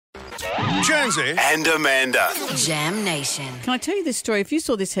Jonesy and Amanda. Jam Nation. Can I tell you this story? If you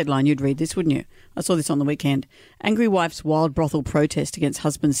saw this headline, you'd read this, wouldn't you? I saw this on the weekend. Angry wife's wild brothel protest against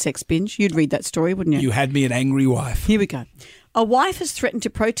husband's sex binge. You'd read that story, wouldn't you? You had me an angry wife. Here we go. A wife has threatened to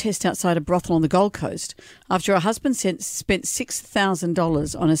protest outside a brothel on the Gold Coast after her husband spent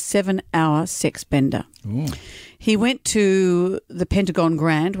 $6,000 on a 7-hour sex bender. Ooh. He went to the Pentagon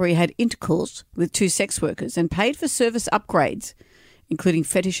Grand where he had intercourse with 2 sex workers and paid for service upgrades, including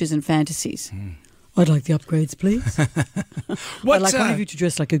fetishes and fantasies. I'd like the upgrades, please. I'd like one of you to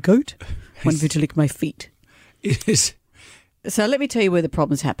dress like a goat, one of you to lick my feet. It is. So let me tell you where the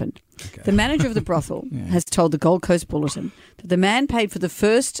problems happened. Okay. The manager of the brothel has told the Gold Coast Bulletin that the man paid for the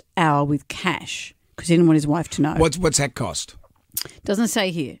first hour with cash because he didn't want his wife to know. What's that cost? Doesn't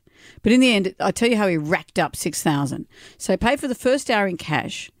say here. But in the end, I tell you how he racked up $6,000. So he paid for the first hour in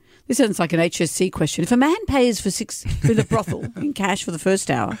cash. This sounds like an HSC question. If a man pays for the brothel in cash for the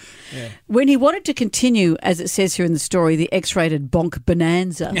first hour, when he wanted to continue, as it says here in the story, the X-rated bonk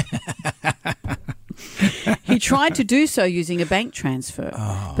bonanza, he tried to do so using a bank transfer,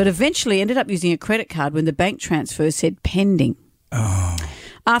 but eventually ended up using a credit card when the bank transfer said pending. Oh.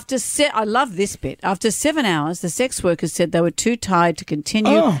 I love this bit. After 7 hours, the sex workers said they were too tired to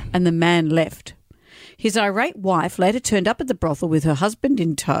continue and the man left. His irate wife later turned up at the brothel with her husband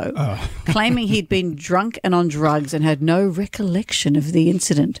in tow, claiming he'd been drunk and on drugs and had no recollection of the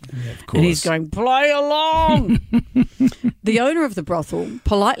incident. Yeah, of course. And he's going, play along. The owner of the brothel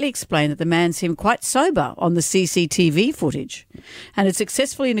politely explained that the man seemed quite sober on the CCTV footage and had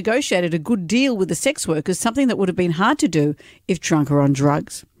successfully negotiated a good deal with the sex workers, something that would have been hard to do if drunk or on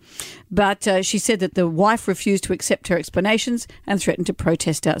drugs. But she said that the wife refused to accept her explanations and threatened to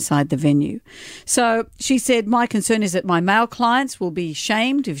protest outside the venue. So she said, my concern is that my male clients will be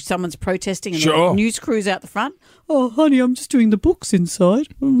shamed if someone's protesting and the news crew's out the front. Oh, honey, I'm just doing the books inside.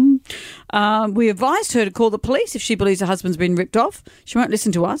 We advised her to call the police if she believes her husband's been ripped off. She won't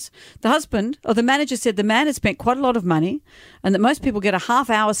listen to us. The manager said the man had spent quite a lot of money and that most people get a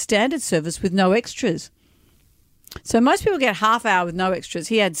half-hour standard service with no extras. So most people get half hour with no extras.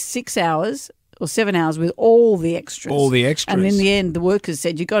 He had 6 hours or 7 hours with all the extras. All the extras. And in the end, the workers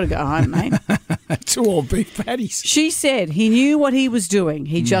said, you've got to go home, mate. 2 all beef patties. She said he knew what he was doing.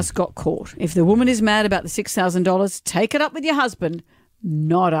 He just got caught. If the woman is mad about the $6,000, take it up with your husband,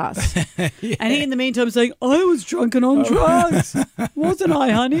 not us. And he, in the meantime, saying, I was drunk and on drugs. Wasn't I,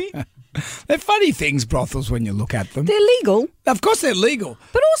 honey? They're funny things, brothels, when you look at them. They're legal. Of course they're legal.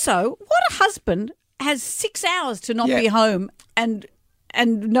 But also, what a husband has 6 hours to not be home and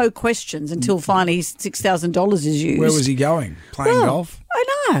no questions until finally $6,000 is used. Where was he going? Playing golf? I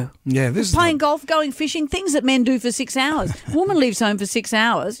know. Yeah, this playing golf, going fishing, things that men do for 6 hours. A woman leaves home for 6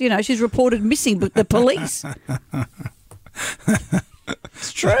 hours. You know, she's reported missing with the police.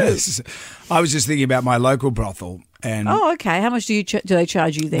 It's true. I was just thinking about my local brothel, and okay. How much do they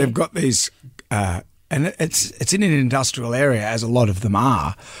charge you there? They've got these, and it's in an industrial area, as a lot of them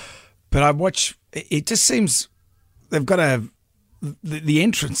are. But I watch. It just seems they've got the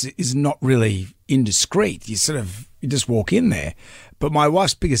entrance is not really indiscreet. You just walk in there. But my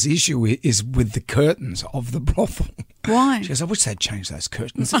wife's biggest issue is with the curtains of the brothel. Why? She goes, I wish they'd change those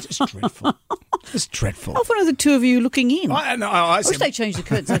curtains. They're just dreadful. It's dreadful. Often are the two of you looking in. I wish they changed the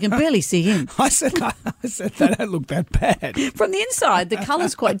curtains. I can barely see in. I said they don't look that bad. From the inside, the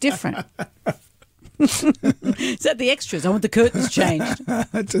colour's quite different. Is that the extras? I want the curtains changed.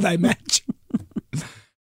 Do they match?